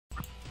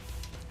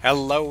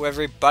Hello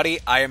everybody,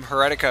 I am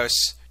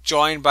Hereticos,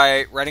 joined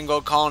by Red and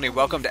Gold Colony.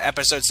 Welcome to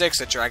episode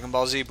 6 of Dragon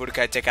Ball Z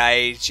Budokai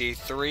Tenkaichi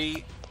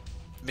 3,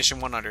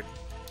 Mission 100.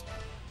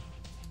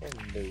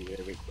 Hello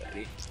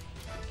everybody.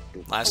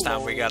 Last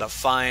time we got a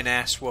fine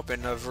ass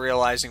whooping of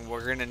realizing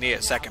we're going to need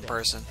a second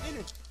person.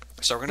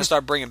 So we're going to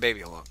start bringing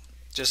Baby along,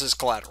 just as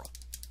collateral.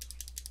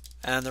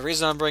 And the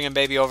reason I'm bringing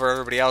Baby over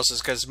everybody else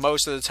is because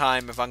most of the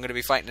time if I'm going to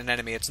be fighting an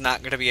enemy, it's not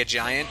going to be a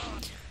giant.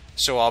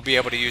 So I'll be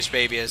able to use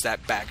Baby as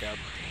that backup.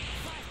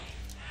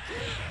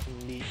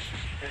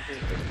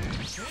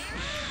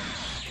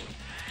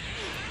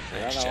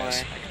 Thanks,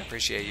 Jess. I can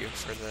appreciate you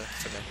for the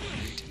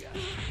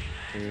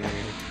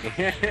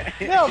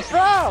No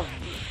problem.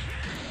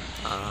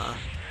 Oh,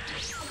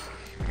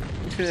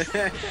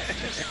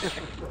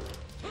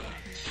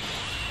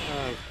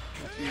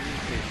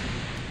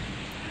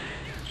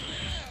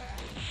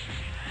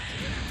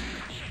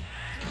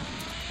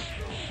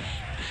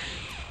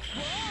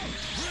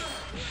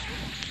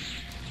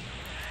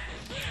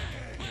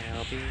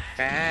 I'll be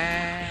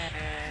fine.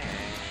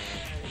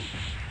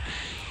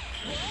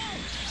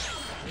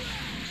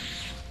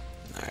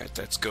 Alright,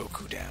 that's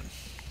Goku down.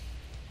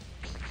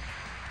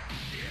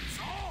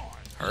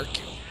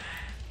 Hercule.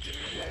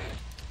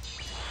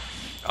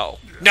 Oh.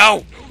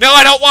 No! No,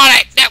 I don't want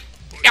it! No!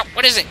 No,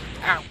 what is it?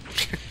 Ow.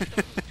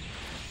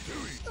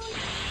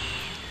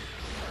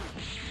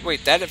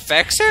 Wait, that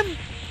affects him?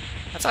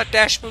 I thought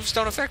dash moves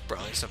don't affect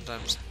Broly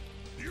sometimes.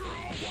 Ooh,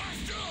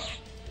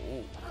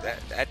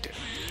 that did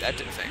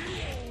affect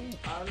me.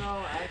 Oh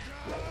no, I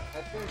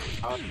think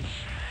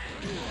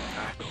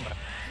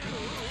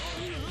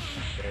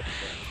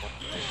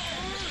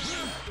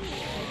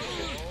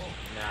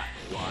not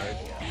large.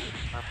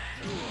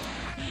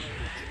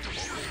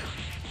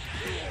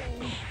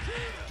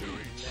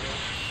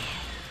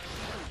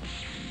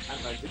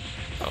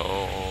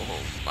 Oh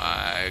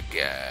my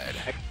god.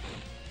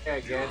 I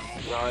guess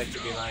Raleigh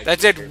could be like. That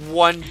did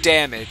 1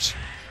 damage.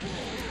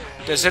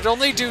 Does it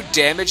only do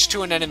damage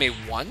to an enemy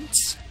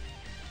once?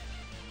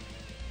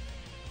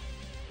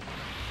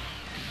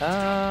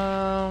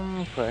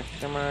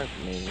 Question mark,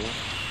 maybe.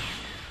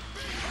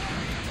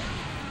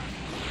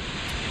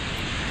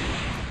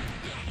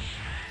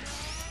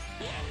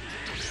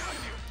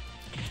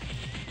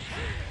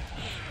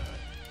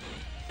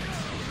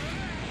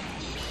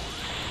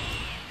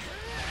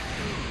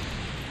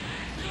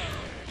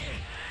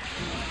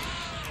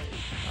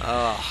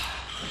 Oh,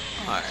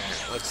 alright,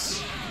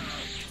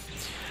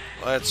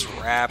 let's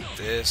wrap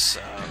this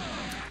up.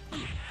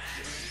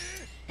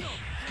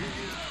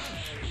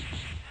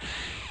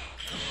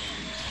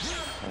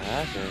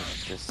 That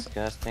is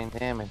disgusting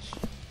damage.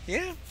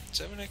 Yeah,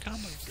 7-8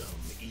 combo. Scum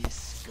is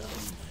scum.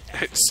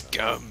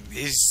 Scum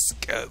is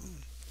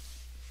scum.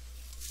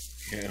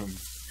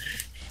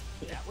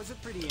 That was a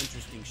pretty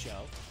interesting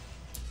show.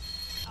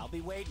 I'll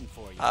be waiting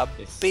for you. A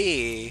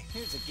B.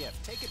 Here's a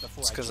gift. Take it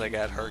before It's because I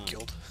got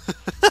Herculed.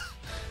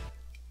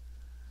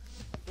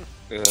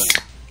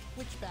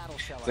 Which battle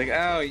shall It's like,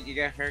 oh, you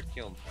got her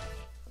killed.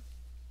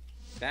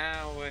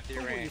 Down with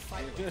your rank.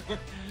 Like,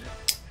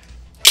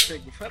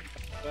 what the fuck?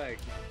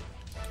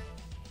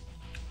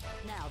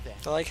 Now then.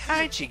 They're like,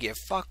 how'd you get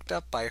fucked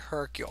up by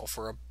Hercule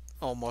for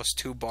almost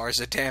 2 bars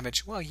of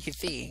damage? Well, you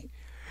see.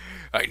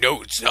 I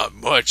know it's not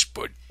much,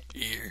 but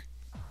here.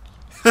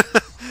 You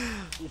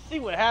see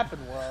what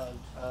happened was,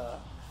 Now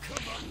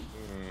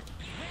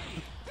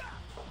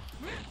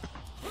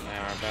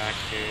we're back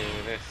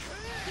to this.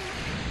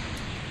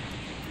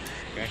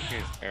 Back to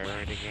his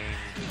already game.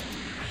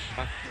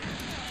 Fuck.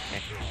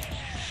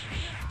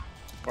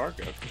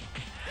 Bargo.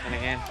 And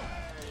again.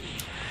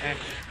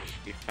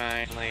 Be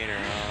fine later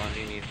on.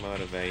 He needs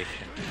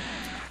motivation.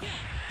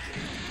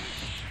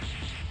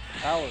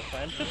 our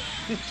friendship.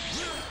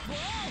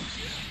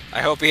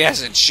 I hope he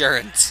has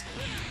insurance.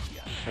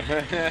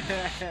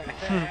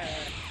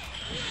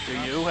 Do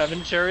you have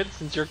insurance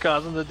since you're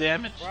causing the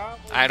damage?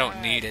 I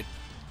don't need it.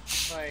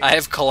 I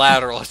have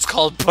collateral. It's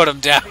called put him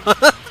down.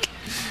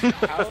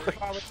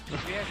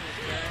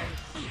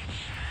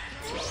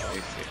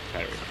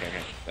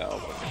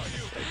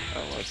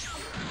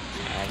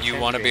 You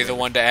want to be the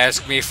one to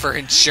ask me for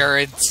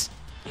insurance?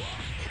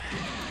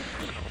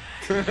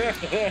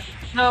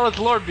 No, it's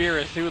Lord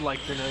Beerus. He would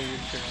like to know your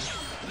insurance.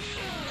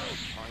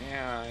 Oh,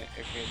 yeah,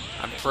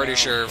 I'm pretty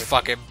sure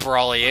fucking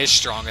Brawly is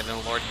stronger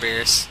than Lord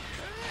Beerus.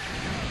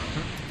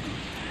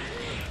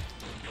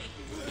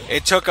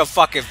 It took a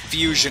fucking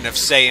fusion of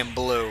Saiyan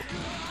Blue.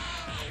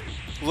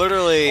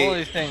 Literally,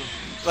 Only thing.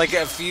 like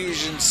a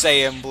fusion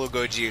Saiyan Blue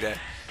Gogeta.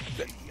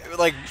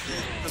 Like,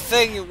 the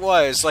thing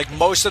was, like,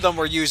 most of them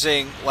were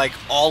using, like,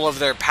 all of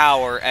their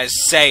power as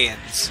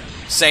Saiyans.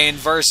 Saiyan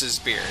versus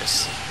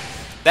Beerus.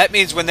 That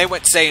means when they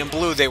went Saiyan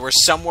Blue, they were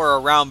somewhere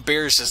around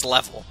Beerus'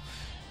 level.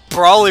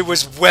 Brawly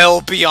was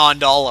well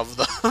beyond all of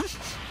them.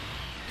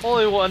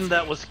 Only one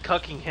that was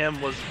cucking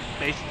him was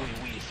basically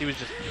Whis. He was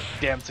just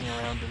dancing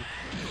around him.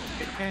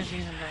 I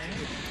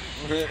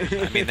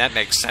mean, that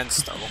makes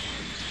sense, though.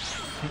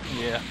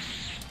 Yeah.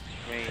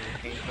 I mean,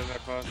 he's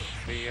supposed to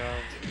be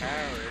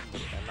overpowered,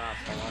 but they're not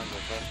the ones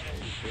that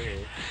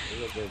weird.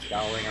 He was just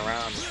going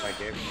around just like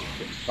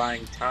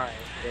buying time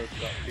so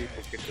that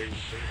people could do,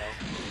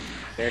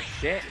 their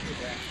shit.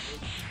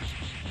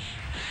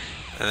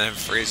 And then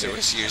Frieza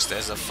was used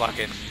as a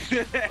fucking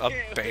a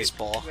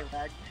baseball.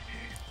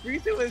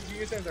 Frieza was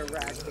used as a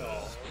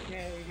ragdoll.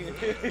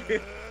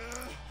 Okay.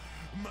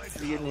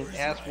 Getting his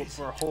ass whooped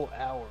for a whole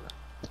hour.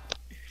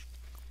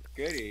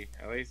 Goody.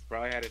 At least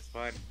probably had his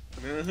fun.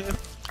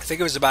 I think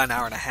it was about an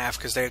hour and a half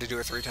because they had to do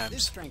it 3 This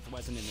times. strength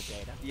wasn't in the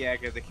data. Yeah,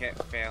 because they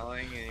kept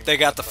failing. And They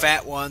got the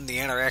fat one, the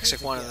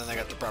anorexic one, and then they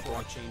got the proper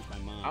one. I changed my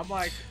mind. I'm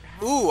like,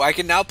 Ooh, I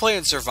can now play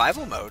in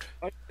survival mode.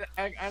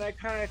 and I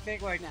kind of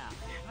think like, Now,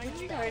 how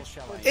which you battle guys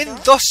shall I And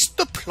start? thus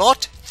the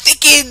plot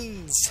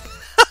thickens!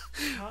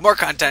 More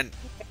content.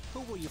 Who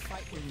will you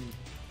fight with?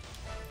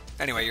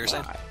 Anyway, you were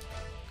saying?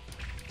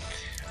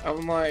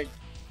 I'm like,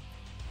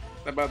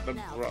 about the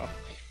bro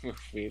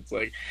movie. It's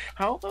like,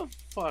 how the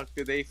fuck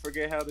did they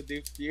forget how to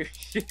do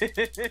fusion?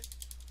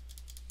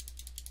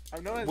 I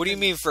know. What do you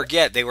mean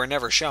forget? They were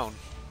never shown.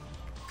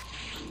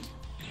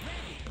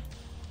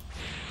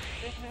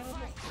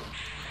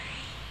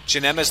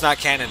 Janema's not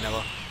canon,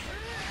 Noah.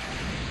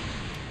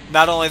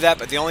 Not only that,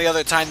 but the only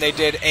other time they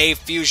did a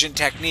fusion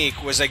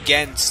technique was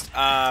against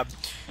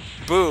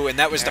Boo, and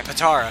that was the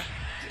Patara.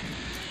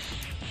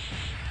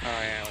 Oh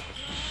yeah.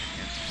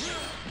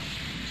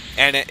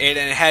 And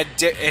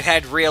it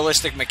had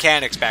realistic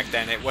mechanics back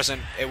then. It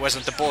wasn't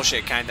the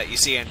bullshit kind that you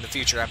see in the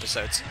future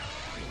episodes.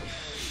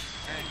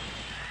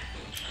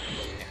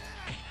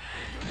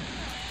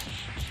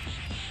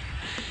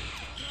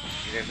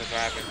 Because that's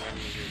what happens when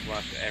you just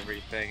watch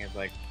everything. It's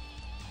like,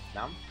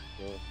 numb.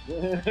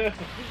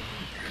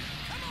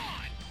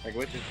 Like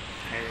what just?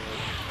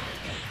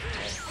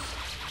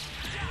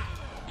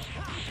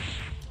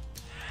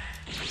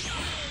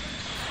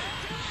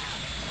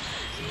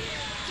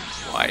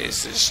 Why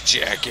is this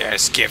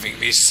jackass giving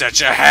me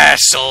such a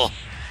hassle?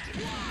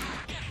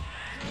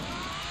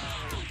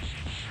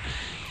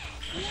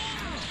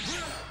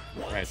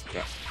 Right,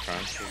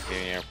 Crunch is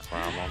giving you a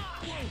problem.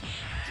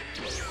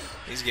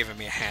 He's giving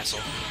me a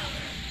hassle.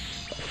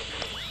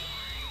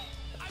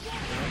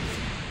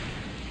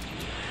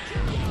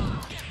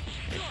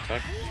 It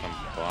took some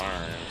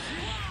bars.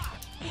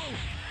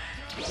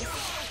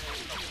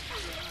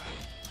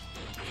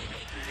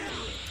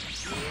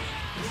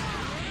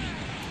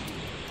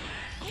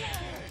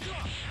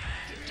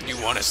 You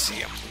want to see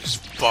him lose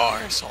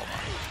bars? Hold on.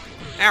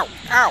 Ow!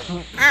 Ow!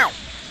 Ow!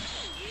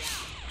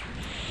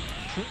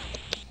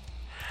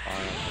 I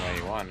don't know why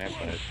you want it,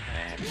 but it's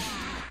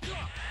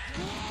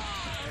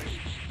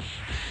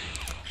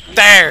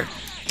There!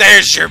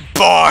 There's your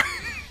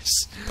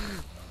bars!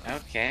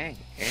 okay.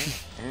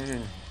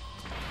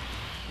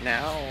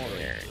 Now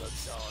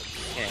there's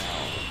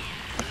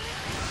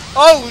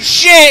Oh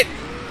shit!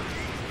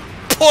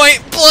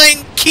 Point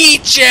blank key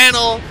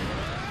channel!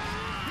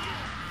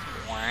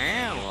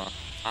 Wow.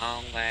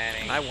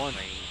 I won.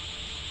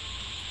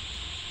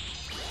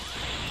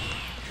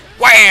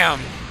 Wham!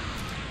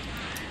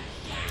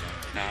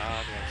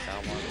 Now there's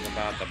someone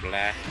about the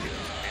black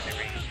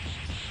enemy.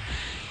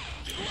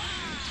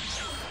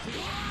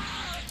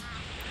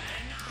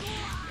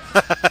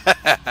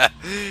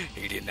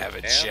 He didn't have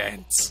a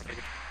chance.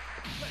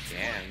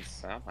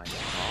 Chance? Oh my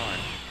god.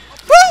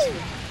 Woo!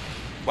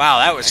 Wow,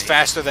 that was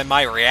faster than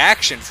my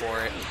reaction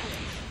for it.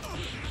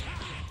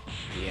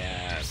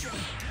 Yes. Oh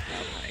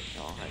my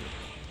god.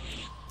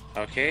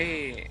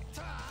 Okay.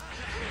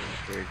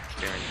 They're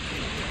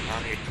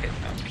on your kid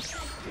now.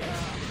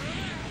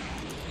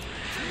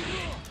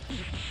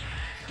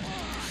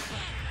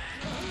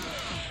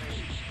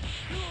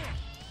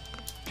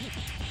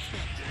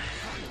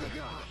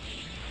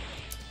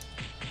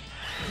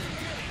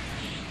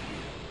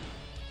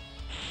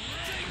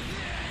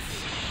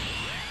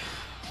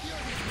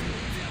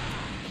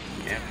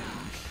 Yep.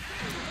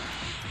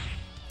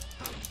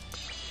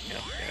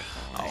 Yep,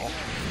 definitely. Oh.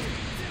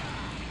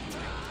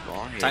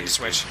 Boy, Time to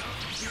switch.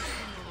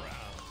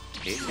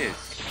 He's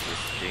just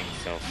being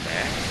so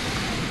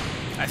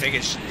fast. I think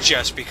it's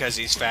just because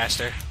he's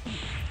faster.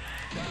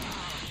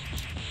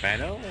 I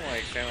know,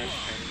 like, 7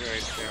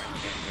 androids, I'm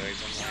like,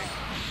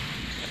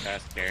 a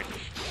fast character.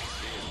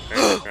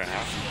 For a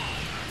house.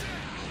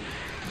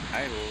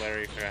 I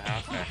literally for a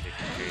house fast you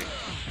can be.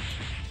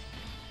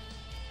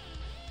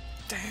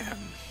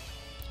 Damn.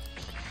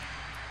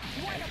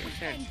 I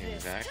wish I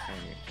changed that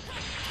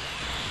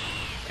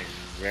like,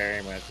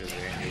 very much as an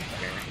indie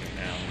character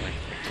now. Like,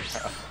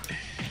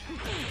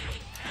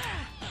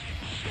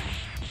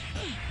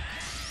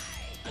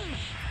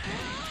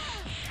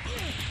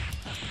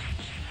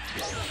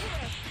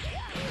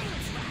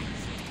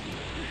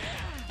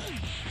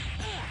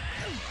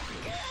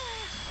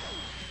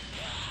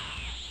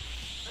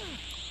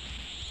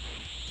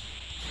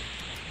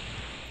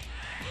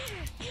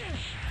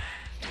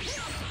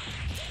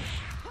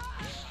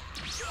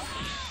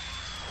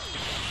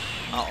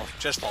 Uh-oh,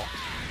 just fall.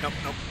 Nope,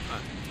 nope.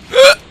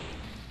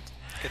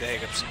 Get the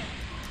hiccups.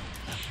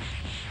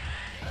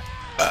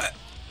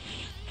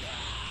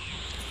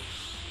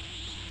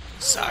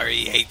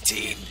 Sorry,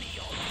 18.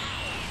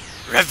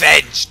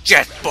 Revenge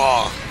Jet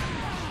Ball.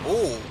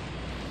 Ooh.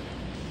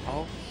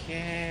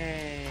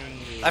 Okay.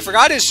 I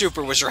forgot his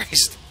super was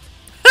raised.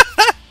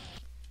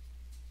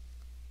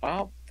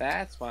 Well,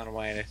 that's one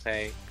way to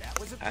say That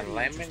was a pretty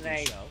eliminate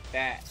interesting show.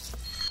 that.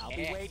 I'll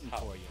be waiting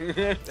for you.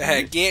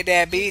 Get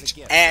that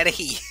bitch out of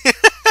here.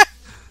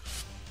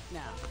 Now,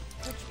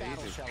 which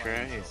battle Jesus shall I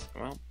Christ.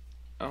 enjoy? Well,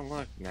 oh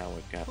look, now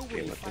we've got Who to will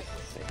deal you with fight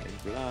this with?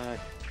 second blood.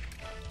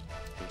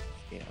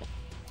 You know,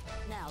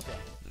 Now then,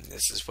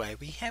 This is why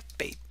we have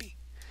baby.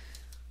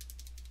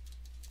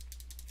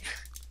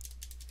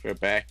 for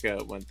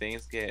backup when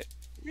things get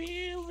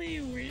really,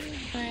 really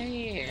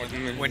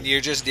bad. When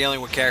you're just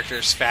dealing with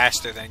characters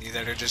faster than you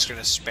that are just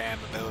gonna spam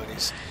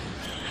abilities.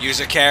 Use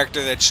a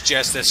character that's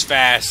just as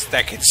fast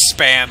that can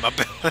spam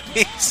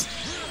abilities.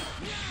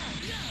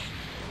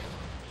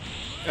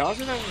 It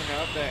also doesn't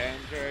help that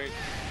Android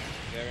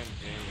 17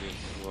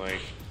 is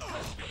like,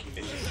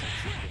 it's just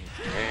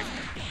quick.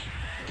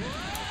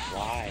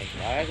 Why?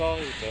 Why is all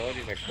his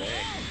abilities are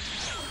quick?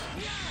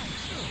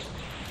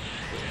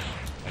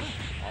 Like,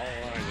 all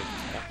I want is just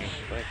fucking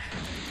quick.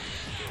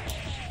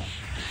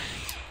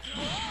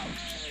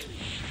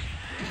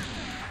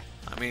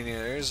 I mean,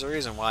 there's a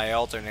reason why I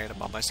alternate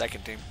him on my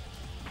second team.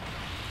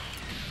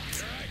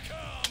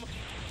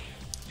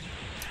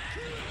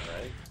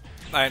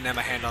 I didn't have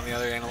my hand on the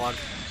other analog.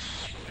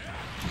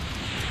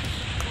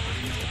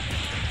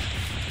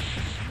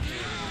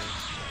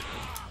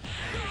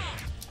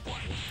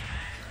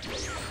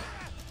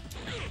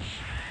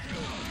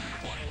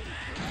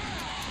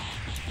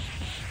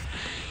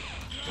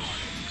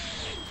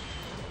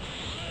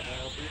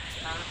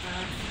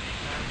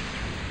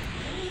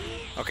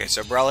 Okay,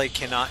 so Brawley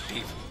cannot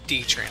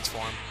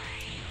de-transform.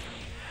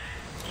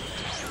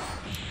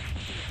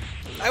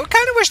 I kind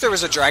of wish there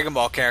was a Dragon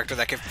Ball character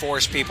that could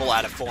force people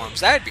out of forms.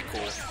 That'd be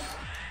cool.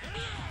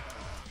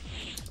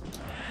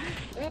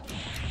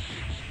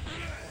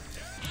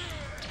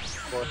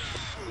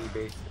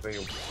 Basically,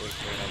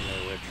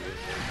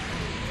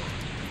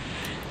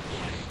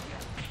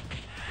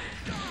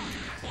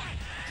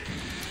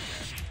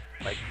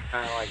 like,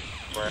 kind of like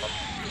where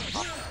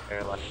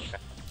they're like.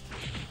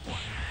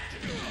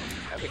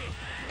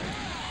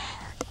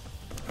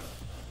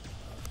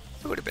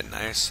 It would have been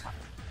nice.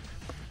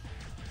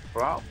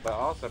 Well, but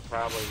also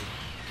probably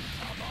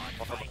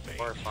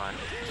more fun.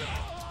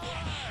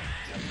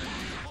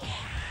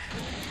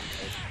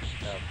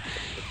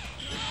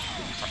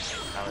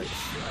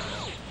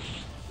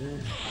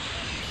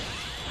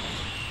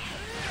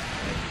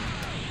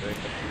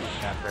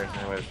 That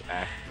person was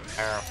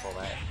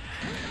powerful at.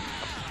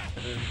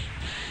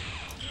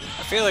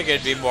 I feel like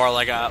it'd be more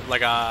like a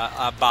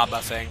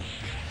Baba thing.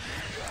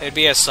 It'd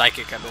be a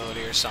psychic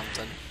ability or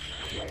something.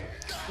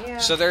 Yeah.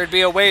 So there'd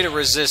be a way to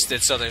resist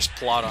it, so there's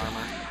plot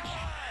armor.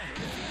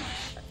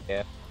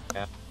 Yeah.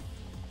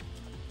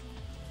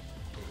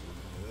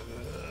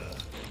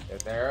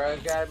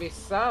 There's gotta be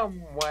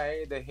some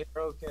way the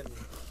hero can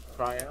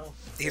triumph.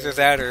 Either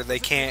that or they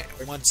can't,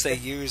 once they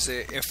use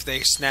it, if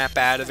they snap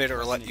out of it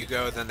or let you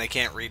go, then they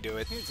can't redo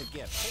it. here's a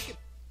gift. Take it.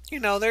 You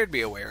know, there'd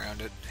be a way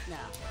around it. Now,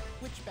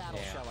 which battle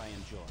Yeah. shall I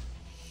enjoy?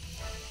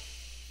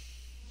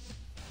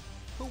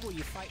 Who will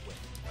you fight with?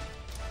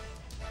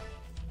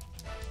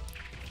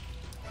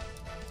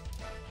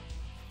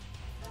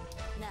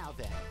 Now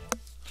then,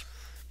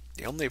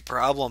 The only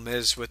problem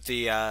is with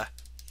the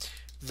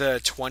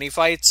 20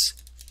 fights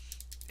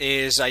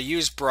is I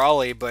use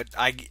Brawley, but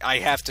I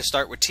have to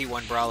start with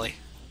T1 Brawley.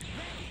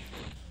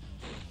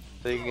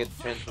 So you can get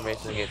the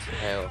transformation and get some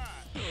health.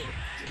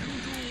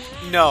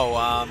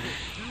 No,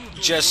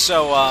 just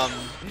so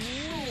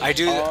I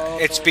do.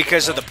 It's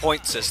because of the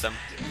point system.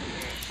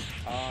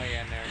 Oh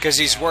yeah, never. Because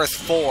he's worth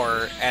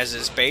 4 as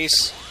his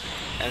base,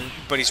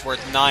 but he's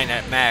worth 9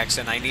 at max,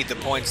 and I need the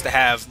points to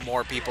have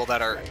more people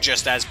that are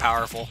just as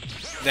powerful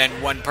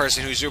than one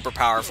person who's super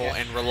powerful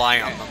and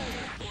rely on them.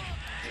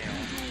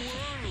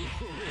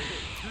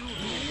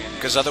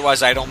 Because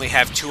otherwise I'd only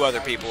have 2 other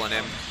people in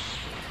him.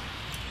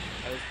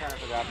 I just kind of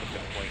forgot the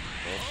point.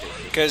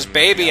 Because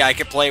Baby I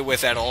could play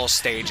with at all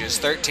stages.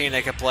 13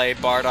 I could play,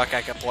 Bardock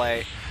I could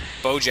play,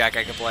 Bojack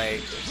I could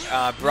play.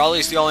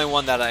 Brawley's the only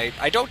one that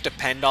I don't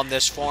depend on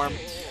this form,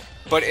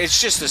 but it's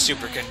just a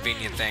super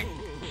convenient thing.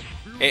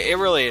 It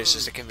really is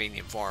just a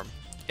convenient form.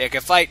 It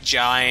can fight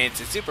giants,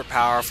 it's super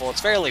powerful,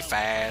 it's fairly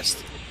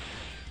fast.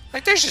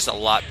 Like, there's just a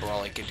lot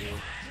Brawley can do.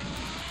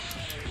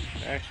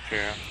 That's true.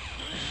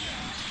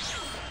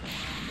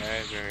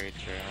 That is very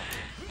true.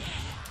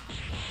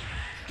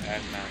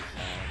 That's not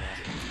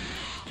terrible.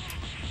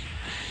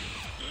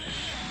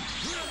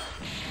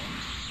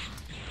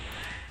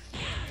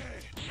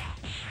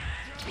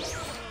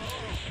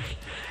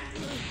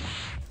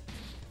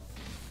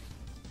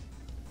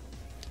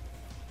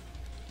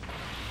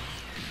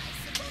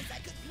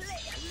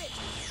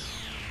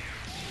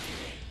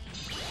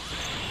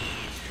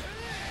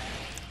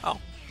 Oh.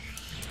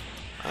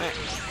 Alright.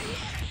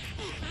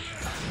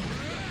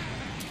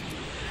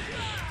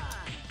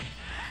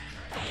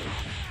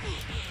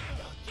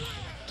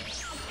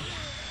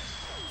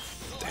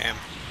 Damn.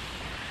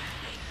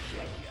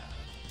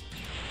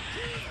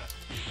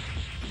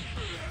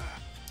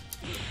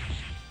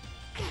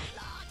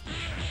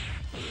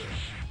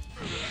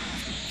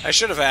 I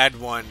should have had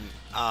one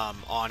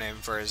on him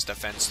for his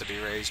defense to be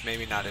raised.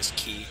 Maybe not his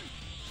key.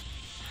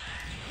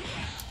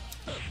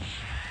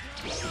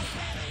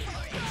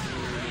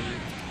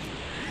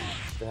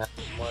 To have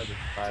more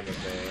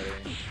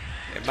survivability.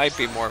 It might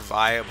be more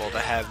viable to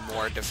have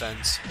more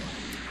defense.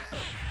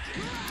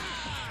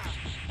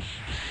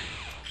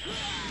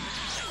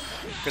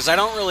 Because I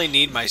don't really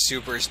need my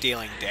supers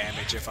dealing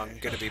damage if I'm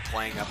going to be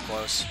playing up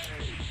close.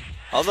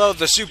 Although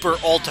the super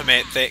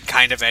ultimate that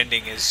kind of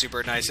ending is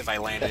super nice if I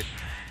landed.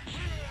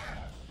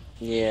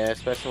 Yeah,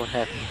 especially what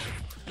happened.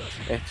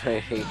 That's what I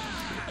hate.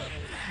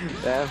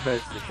 That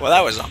was just... Well,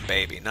 that was on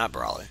Baby, not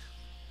Brawley.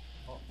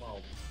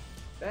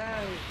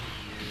 That...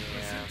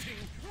 Yeah.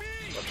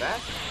 But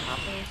that's... How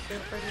many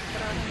supers you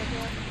put on him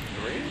again?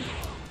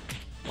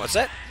 3? What's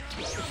that?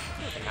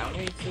 How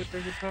many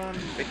supers you put on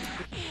him? Like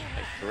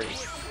 3.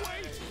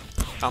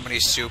 How many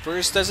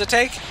supers does it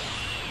take?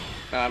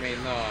 No, I mean,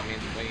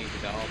 when you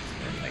did the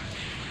ultimate, like,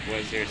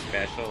 was your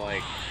special,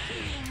 like,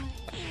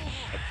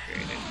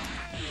 upgraded?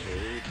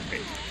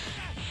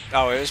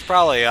 Oh, it was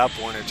probably up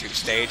 1 or 2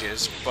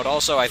 stages, but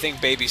also I think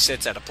Baby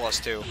sits at a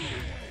 +2.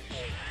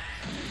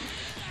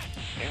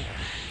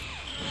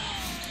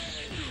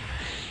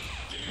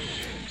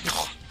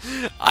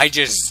 I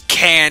just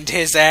canned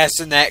his ass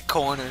in that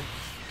corner.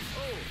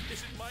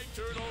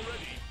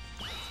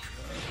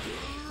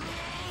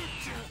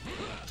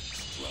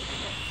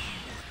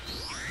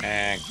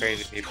 And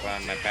crazy people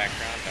on my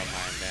background, don't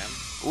mind them.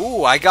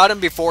 Ooh, I got him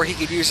before he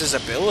could use his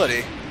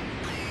ability.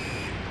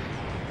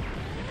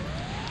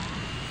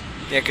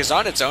 Yeah, because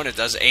on its own it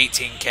does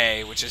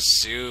 18k, which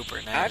is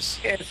super nice.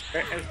 It's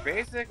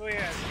basically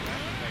as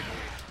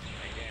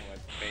like game with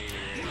Baby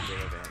really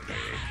good than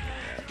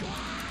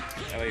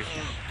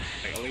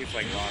at least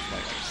like lost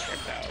like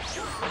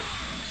 4,000.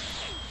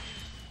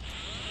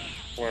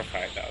 4 or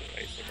 5,000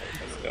 basically,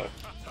 but still.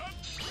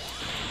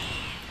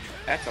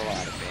 That's a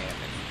lot of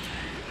damage.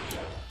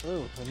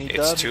 Ooh, and he It's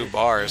dodged 2 it.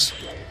 bars.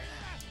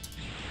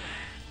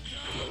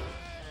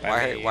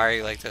 Why are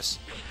you like this?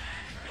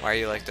 Why are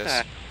you like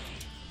this?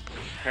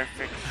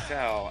 Perfect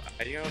cell.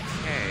 Are you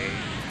okay?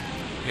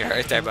 You're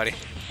right there, buddy.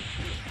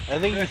 I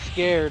think he's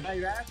scared.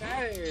 Like that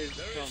is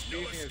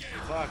confusing as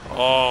fuck.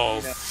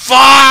 Oh,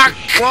 fuck!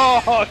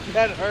 Whoa,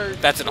 that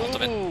hurt. That's an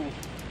ultimate. Ooh.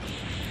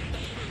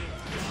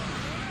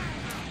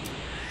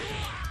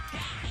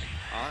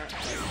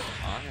 Honestly,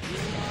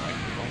 like,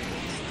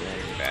 it's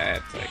doing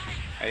bad. It's like,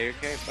 are you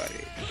okay,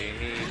 buddy? Do you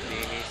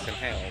need some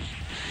help?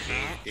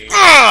 Do you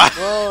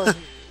Well,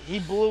 he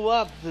blew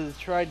up to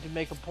try to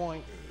make a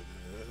point.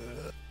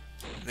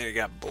 And then he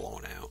got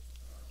blown out.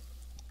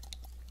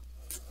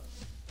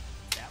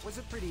 That was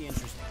a pretty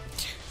interesting.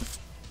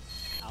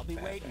 I'll be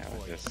waiting that for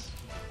was you. just...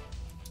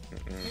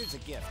 Here's a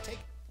gift. Take.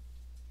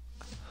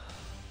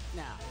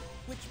 Now,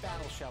 which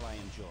battle shall I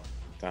enjoy?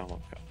 Oh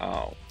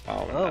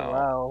Oh no.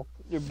 wow,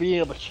 you're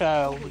being a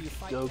child Who will you with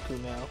fight? Goku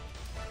now.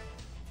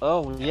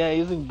 Oh yeah,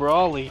 using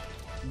Brawly.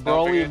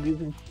 Brawly forget-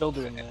 abusing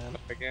children, man.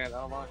 Again,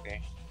 oh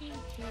okay.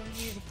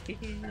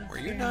 Were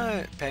you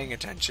not paying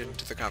attention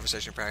to the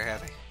conversation prior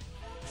having?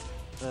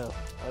 Oh,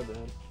 I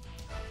did.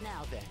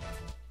 Now then.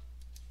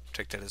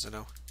 Take that as a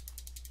no.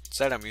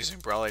 Said I'm using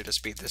Brawley to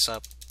speed this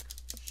up.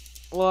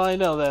 Well, I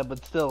know that,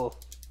 but still,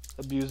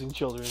 abusing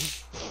children.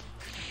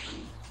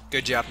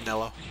 Good job,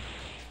 Nello.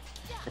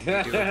 You do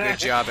a good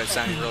job at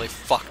sounding really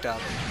fucked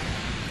up.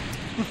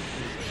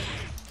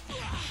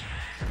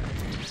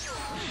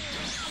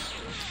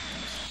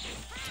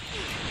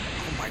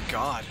 Oh my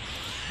god.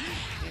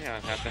 You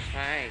don't have to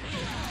fight.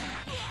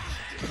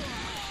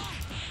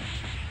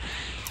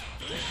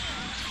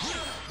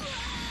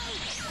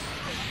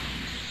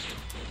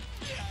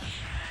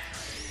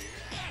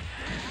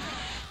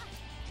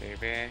 Too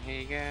bad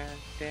he got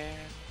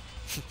there.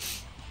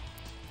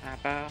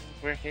 How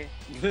over here?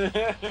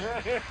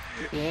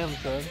 Damn,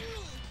 son.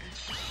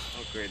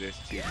 Oh,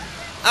 greatest team.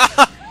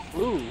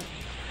 Ooh.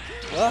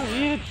 Well,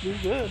 he hit too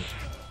good.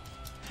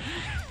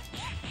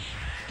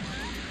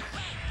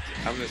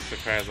 I'm just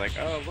surprised, like,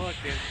 oh look,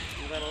 it's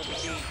little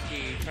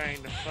Kiki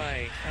trying to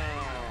fight.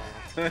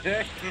 Oh.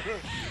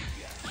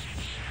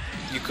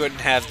 You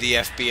couldn't have the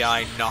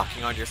FBI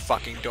knocking on your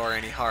fucking door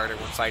any harder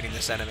when fighting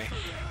this enemy.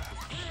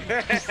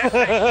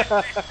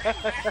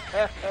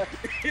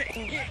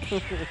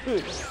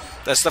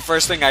 That's the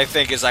first thing I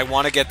think is I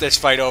want to get this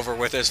fight over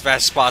with as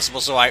fast as possible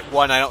so I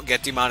don't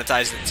get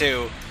demonetized, and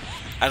 2,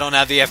 I don't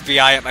have the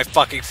FBI at my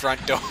fucking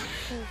front door.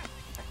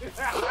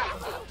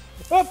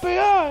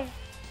 FBI!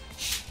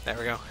 There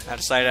we go. Out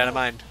of sight, out of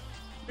mind.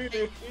 Now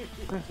it's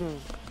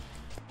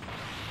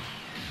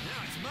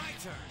my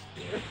turn.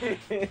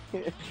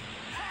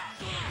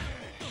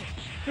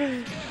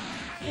 Oh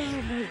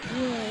my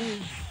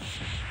god.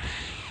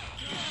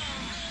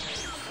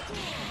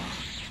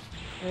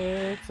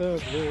 It's so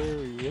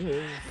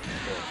glorious.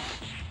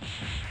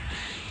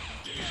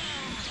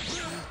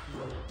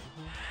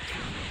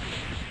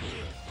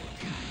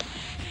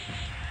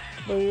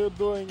 But you're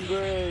doing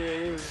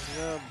great.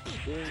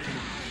 Nothing.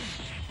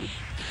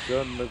 It's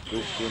gonna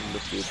cook in the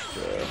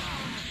pizza.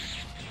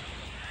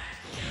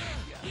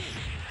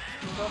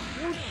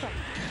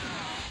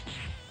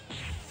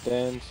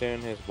 Then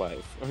soon his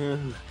wife.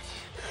 And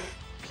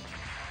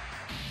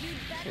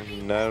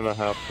I don't know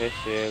how pissed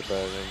she is,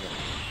 but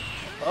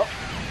Oh,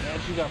 there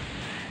she goes.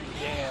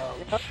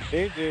 Damn.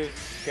 he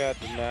just got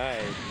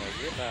denied. Like,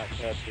 you're not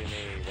touching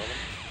me,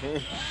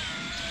 woman.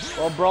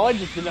 Well, Brawley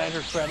just denied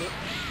her credit.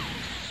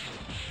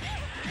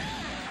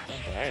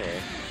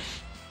 Alright.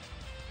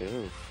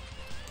 Oof.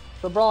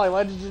 So, Brawley,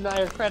 why did you deny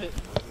her credit?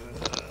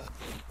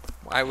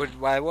 Why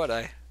would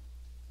I?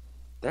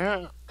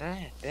 That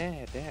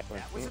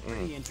Was a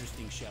pretty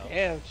interesting show.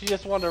 Yeah, she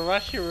just wanted to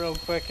rush you real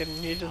quick, and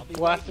you just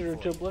blasted her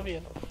to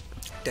oblivion.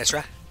 That's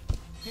right.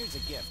 Here's a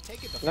gift.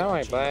 Take it before No, I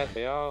you change blast.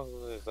 They all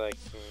was like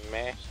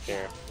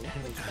master.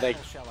 Which Like,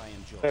 battle shall I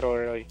enjoy?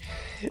 literally.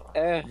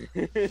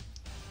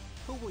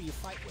 Who will you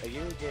fight with?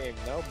 You gave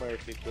no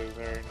mercy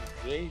to her.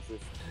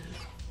 Jesus.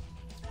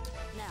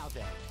 Now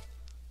then.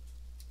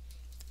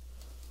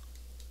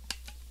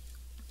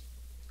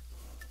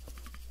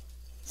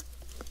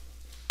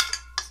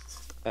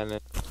 And then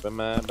in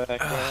my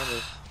background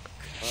is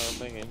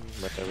farming and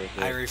whatever.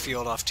 I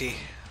refueled off tea.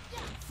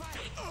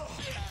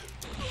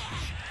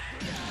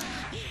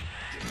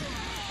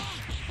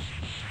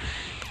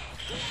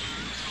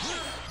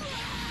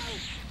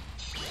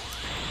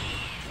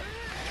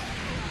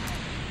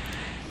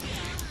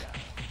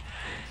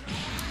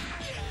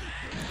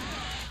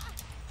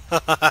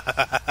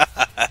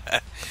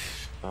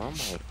 Oh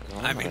my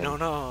god. I mean, no.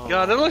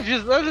 God, that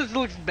just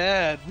looks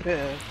bad,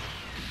 man.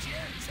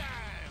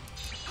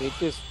 It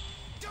just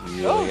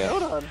really Oh, got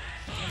hold on.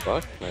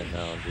 fucked right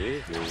now,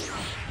 Jesus.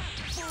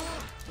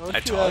 Don't I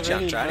you told have you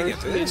I'm any trying to get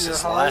mercy through in this. your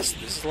This heart?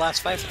 is the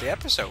last fight for the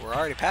episode. We're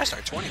already past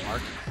our 20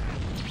 mark.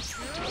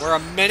 We're a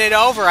minute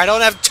over. I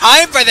don't have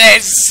time for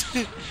this.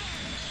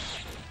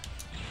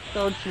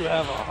 Don't you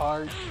have a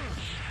heart?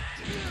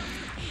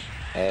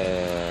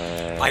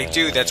 I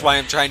do. That's why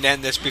I'm trying to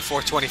end this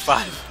before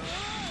 25.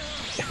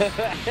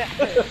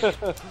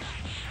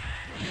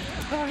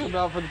 Talking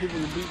about for the people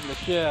you're beating the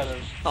shit out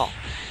of. Oh,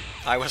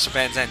 I wasn't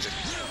paying attention.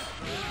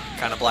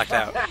 Kind of blacked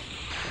out.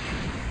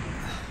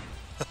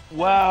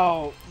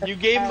 Wow, you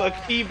gave him a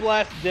key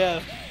blast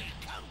death.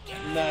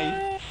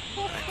 Nice.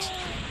 Thanks.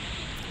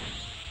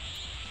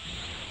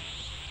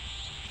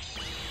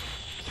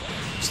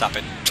 Stop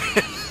it.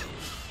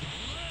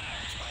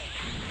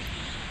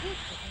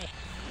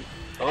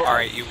 Oh.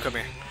 Alright, you come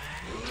here.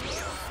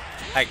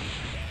 Hey.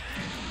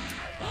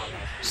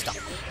 Stop.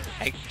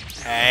 Hey.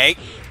 Hey.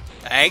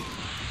 Hey.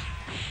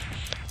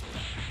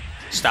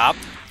 Stop.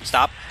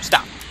 Stop.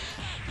 Stop.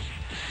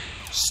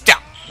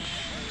 Stop.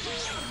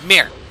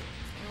 Mirror.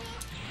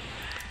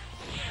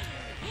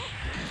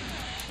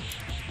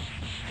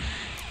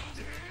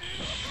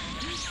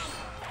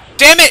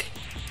 Damn it!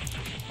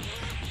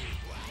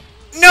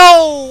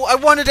 No! I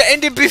wanted to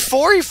end it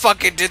before he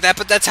fucking did that,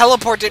 but that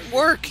teleport didn't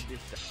work.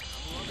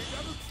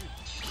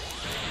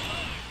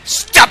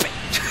 Stop it!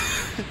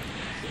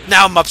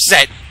 Now I'm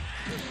upset.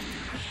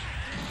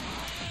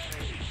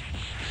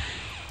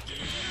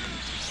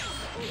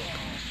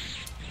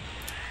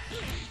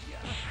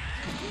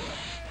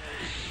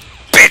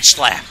 Bitch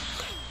slap!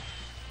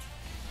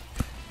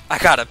 I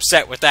got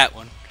upset with that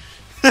one.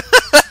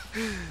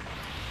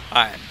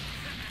 Alright.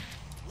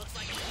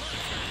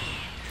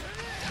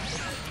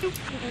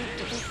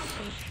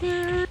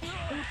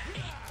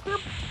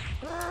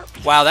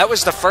 Wow, that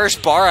was the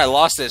first bar I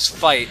lost this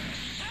fight.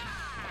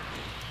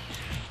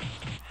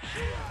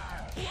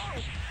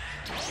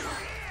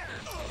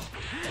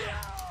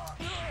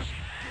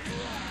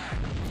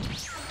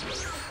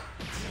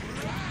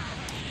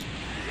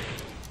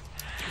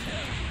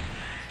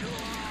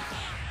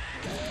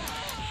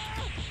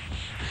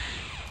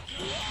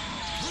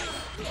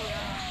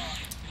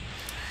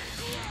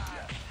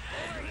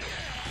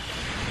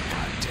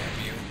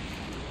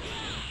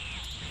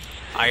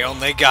 I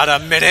only got a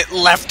minute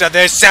left of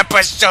this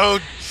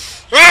episode!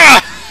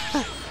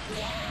 Ah!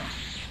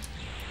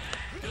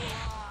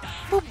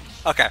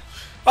 Okay.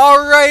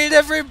 Alright,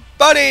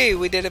 everybody!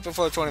 We did it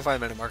before the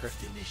 25-minute marker.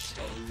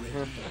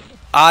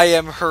 I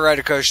am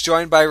Hereticos,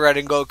 joined by Red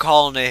and Gold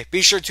Colony.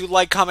 Be sure to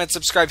like, comment,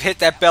 subscribe, hit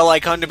that bell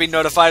icon to be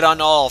notified on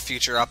all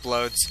future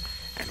uploads.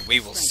 And we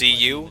will see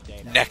you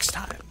next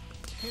time.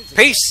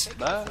 Peace!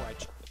 Bye.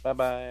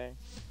 Bye-bye.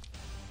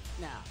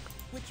 Now,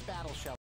 which battle shall